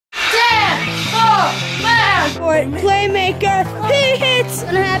Boy, playmaker, he hits. It's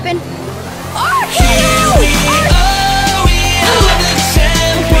gonna happen. Here we are, we are the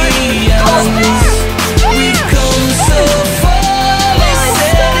champions. We've come so far, they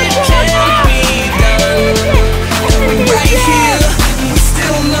said it can't be done. And we're right here, we're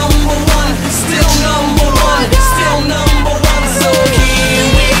still number one, still number one, still number one. So here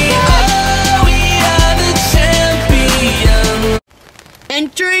we are the champions.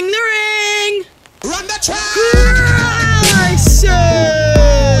 Entering the ring. Run the track! Krysis!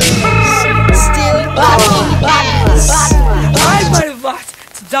 Still fucking ass. I might have lost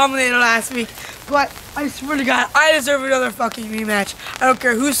to Dominator last week, but I swear to God, I deserve another fucking rematch. I don't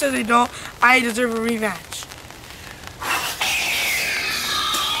care who says they don't, I deserve a rematch.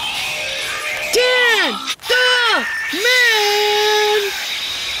 Dan The Man!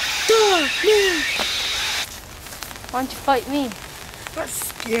 The Man! Why don't you fight me? I'm not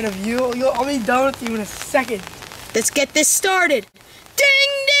scared of you. I'll be done with you in a second. Let's get this started.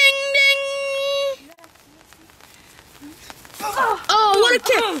 Ding, ding, ding! Oh, what a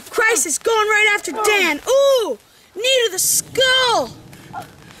kick! Krysis going right after Dan. Ooh! Knee to the skull! Oh,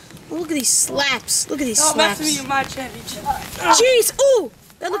 look at these slaps. Look at these Don't mess with me slaps. in my championship. Jeez! Ooh!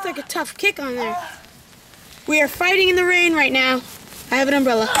 That looked like a tough kick on there. We are fighting in the rain right now. I have an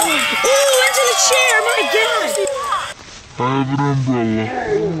umbrella. Ooh! Into the chair! My God! I have an umbrella.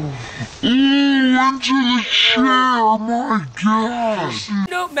 Ooh, into the chair, my God.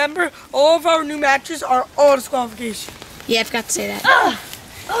 No, remember, all of our new matches are all disqualification. Yeah, I forgot to say that.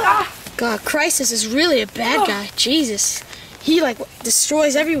 God, Krysis is really a bad guy. Jesus. He, like,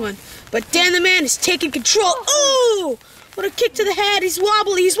 destroys everyone. But Dan the Man is taking control. Ooh! What a kick to the head. He's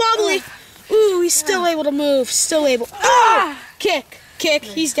wobbly. He's wobbly. Ooh, he's still able to move. Still able. Oh! Kick. Kick.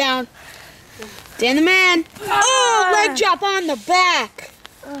 He's down. Dan the Man. Oh! Leg drop on the back.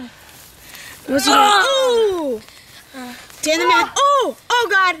 What's he doing? Ooh! Dan the Man. Oh! Oh,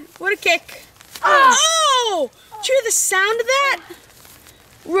 God. What a kick. Oh! Did you hear the sound of that?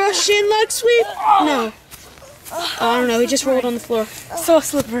 Russian leg sweep? No. Oh, I don't know. He just rolled on the floor. So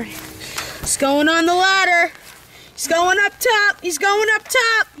slippery. He's going on the ladder. He's going up top. He's going up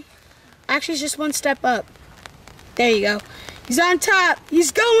top. Actually, it's just one step up. There you go. He's on top.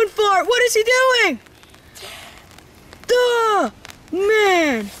 He's going for it. What is he doing? The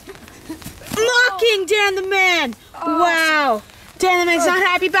Man. Mocking Dan the Man. Wow. Dan the Man's not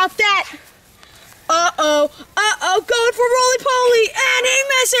happy about that. Uh-oh. Uh-oh. Going for roly-poly. And he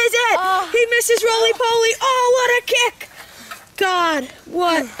misses it. He misses roly-poly. Oh, what a kick. God,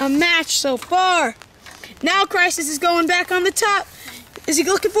 what a match so far. Now Krysis is going back on the top. Is he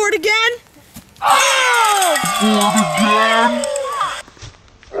looking for it again? Oh!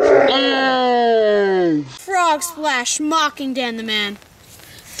 Oh! Frog splash mocking Dan the Man.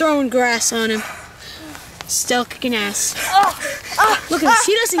 Throwing grass on him. Still kicking ass. Look at this.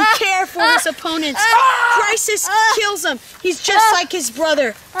 He doesn't care for his opponents. Krysis kills him. He's just like his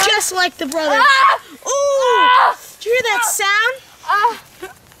brother. Just like the brother. Ooh! Did you hear that sound?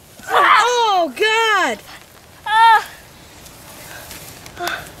 Oh, God.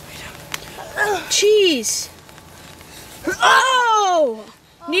 Jeez. Oh!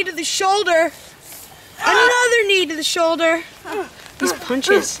 Knee to the shoulder. Another knee to the shoulder. These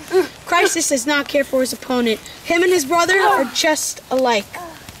punches. Krysis does not care for his opponent. Him and his brother are just alike.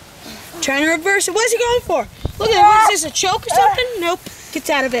 Trying to reverse it. What is he going for? Look at it. What is this, a choke or something? Nope. Gets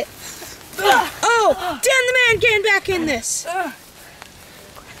out of it. Oh! Dan the Man getting back in this.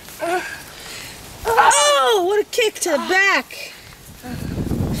 Oh! What a kick to the back.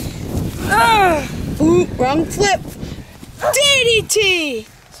 Ooh, wrong flip. DDT!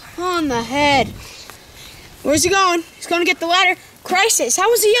 On the head. Where's he going? He's going to get the ladder. Krysis,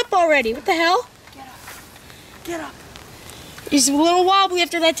 how is he up already? What the hell? Get up. Get up. He's a little wobbly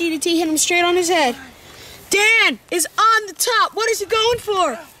after that DDT hit him straight on his head. Dan is on the top. What is he going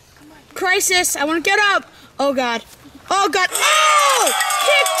for? Krysis, I want to get up. Oh, God. Oh, God. Oh!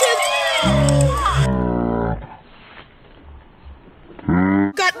 Kick to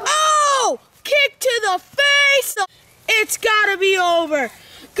the... God. Oh! Kick to the face. It's got to be over.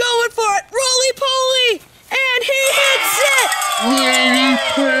 Going for it. Roly-poly. And he hits it.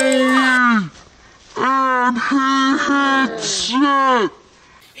 Roly-poly. And he hits it.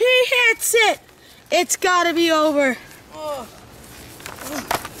 He hits it. It's got to be over.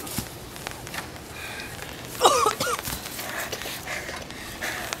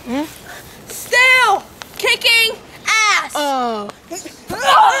 Still kicking ass. Oh.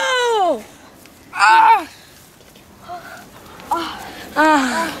 Oh.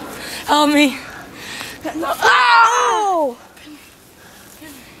 Help me.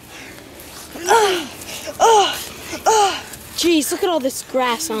 Oh. Jeez, look at all this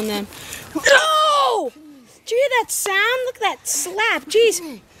grass on them. No! Did you hear that sound? Look at that slap. Jeez.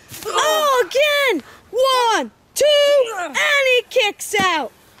 Oh, again. 1, 2, and he kicks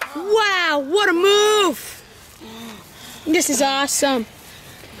out. Wow, what a move. This is awesome.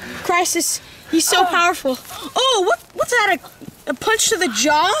 Krysis, he's so powerful. Oh, what's that? A punch to the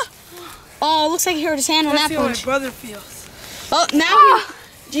jaw? Oh, looks like he hurt his hand on that Let's see how punch. my brother feels. Oh, now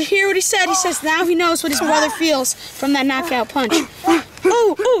did you hear what he said? He says now he knows what his brother feels from that knockout punch.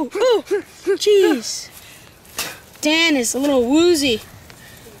 Oh, jeez. Dan is a little woozy.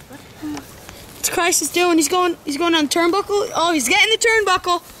 What's Krysis doing? He's going on the turnbuckle. Oh, he's getting the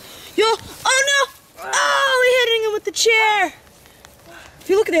turnbuckle. Oh no! Oh, he hitting him with the chair. If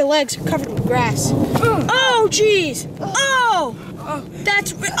you look at their legs, they're covered with grass. Oh, jeez. Oh,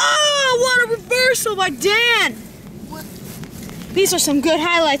 what a reversal by Dan. These are some good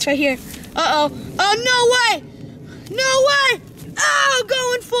highlights right here. Oh, no way. No way. Oh,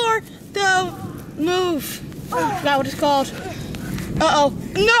 going for the move. I forgot what it's called.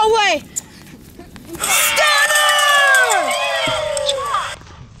 No way. Stunner!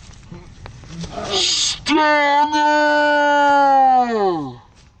 Stunner!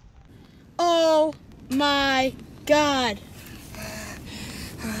 Oh my God.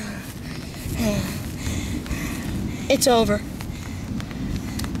 It's over.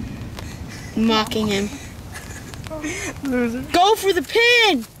 Mocking him. Loser. Go for the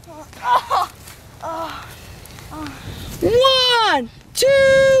pin. 1, 2,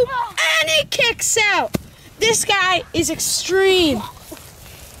 and he kicks out. This guy is extreme.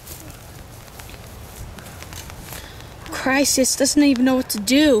 Krysis doesn't even know what to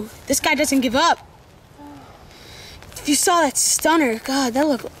do. This guy doesn't give up. If you saw that stunner, God, that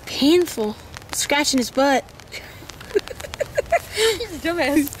looked painful. Scratching his butt.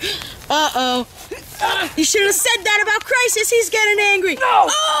 Dumbass. Uh-oh. You should have said that about Krysis. He's getting angry. No!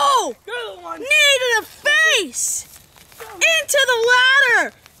 Oh! You're the one. Knee to the face! Into the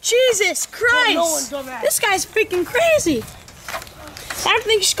ladder! Jesus Christ! No one dumbass. This guy's freaking crazy. I don't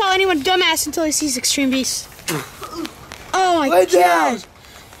think you should call anyone dumbass until he sees Extreme Beast. Oh my Lay God! down.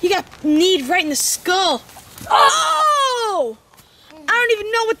 He got kneed right in the skull. Oh! I don't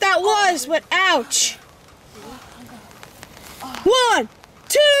even know what that was, but ouch. 1,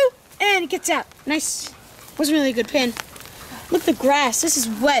 2, and he gets out. Nice. Wasn't really a good pin. Look at the grass. This is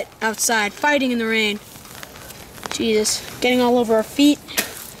wet outside, fighting in the rain. Jesus, getting all over our feet.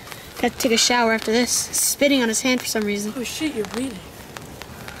 Got to take a shower after this. Spitting on his hand for some reason. Oh shit, you're bleeding.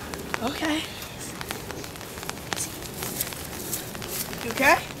 Okay. You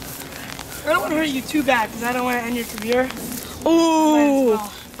okay? I don't want to hurt you too bad because I don't want to end your career. Ooh,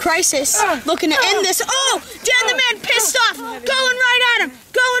 well. Krysis looking to end this. Oh, Dan the Man pissed off. Going right at him.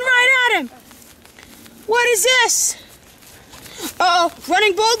 Going right at him. What is this? Uh-oh,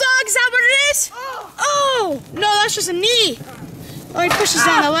 running bulldog? Is that what it is? Oh, no, that's just a knee. Oh, he pushes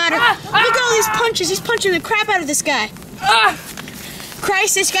down the ladder. Look at all these punches. He's punching the crap out of this guy.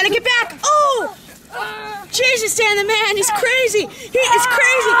 Krysis, gotta get back. Oh! Jesus, Dan the Man, he's crazy. He is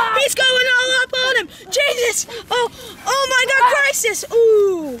crazy. He's going all up on him. Jesus. Oh my God, Krysis.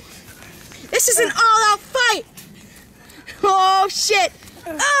 Ooh. This is an all-out fight. Oh, shit.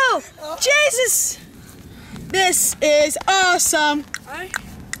 Oh, Jesus. This is awesome.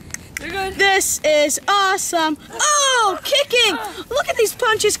 You're good. This is awesome. Oh, kicking. Look at these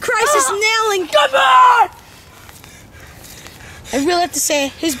punches. Krysis nailing. Come on! I really have to say,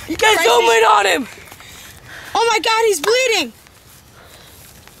 his You guys zoom in on him. Oh my God, he's bleeding.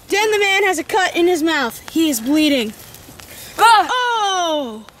 Dan the Man has a cut in his mouth. He is bleeding.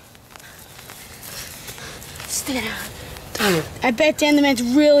 Oh! Stay down. I bet Dan the Man's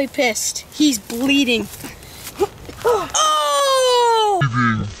really pissed. He's bleeding. Oh! Oh!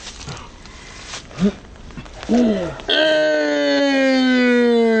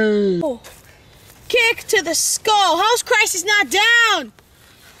 Kick to the skull. How's Krysis not down?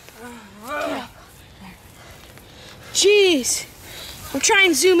 Jeez. I'm trying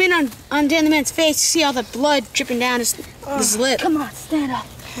to zoom in on Dan the Man's face to see all the blood dripping down his lip. Come on, stand up.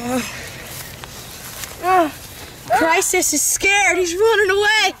 Krysis is scared. He's running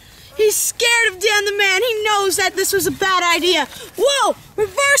away. He's scared of Dan the Man. He knows that this was a bad idea. Whoa!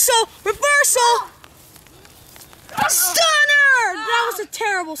 Reversal! Reversal! Stunner! That was a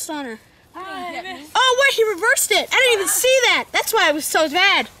terrible stunner. Oh, wait, he reversed it. I didn't even see that. That's why it was so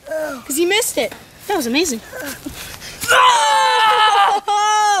bad. Because he missed it. That was amazing.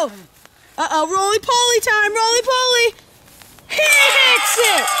 Oh! Uh-oh, roly-poly time, roly-poly. He hits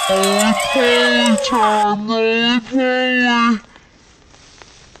it! Roly-poly time, roly-poly.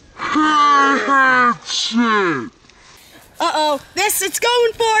 He hits it. Uh-oh. It's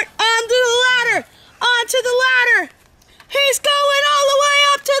going for it. Onto the ladder. Onto the ladder. He's going all the way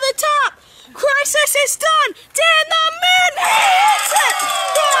up to the top. Krysis is done. Dan the Man hits it.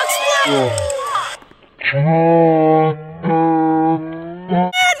 Frog splash.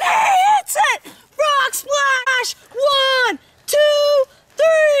 And he hits it. Frog splash. 1, 2,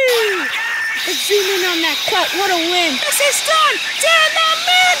 3. Let's zoom in on that cut. What a win. This is done. Dan the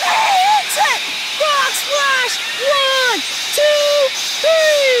Man hits it. Frog splash. 1, 2,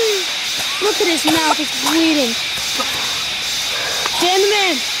 3. Look at his mouth. It's bleeding. Dan the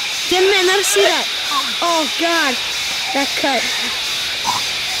Man. Dan the Man, let us see that. Oh, God. That cut.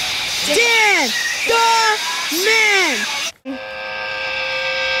 Dan the Man.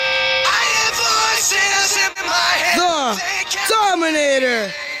 The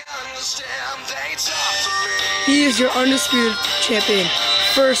Dominator. He is your undisputed champion.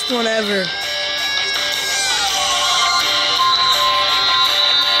 First one ever.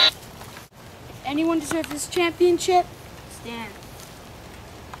 Anyone deserve this championship? Stand.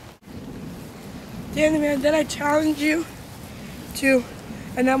 Dan the Man, then I challenge you to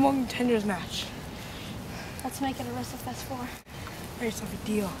a number one contenders match. Let's make it a WrestleFest 4. Make yourself a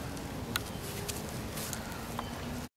deal.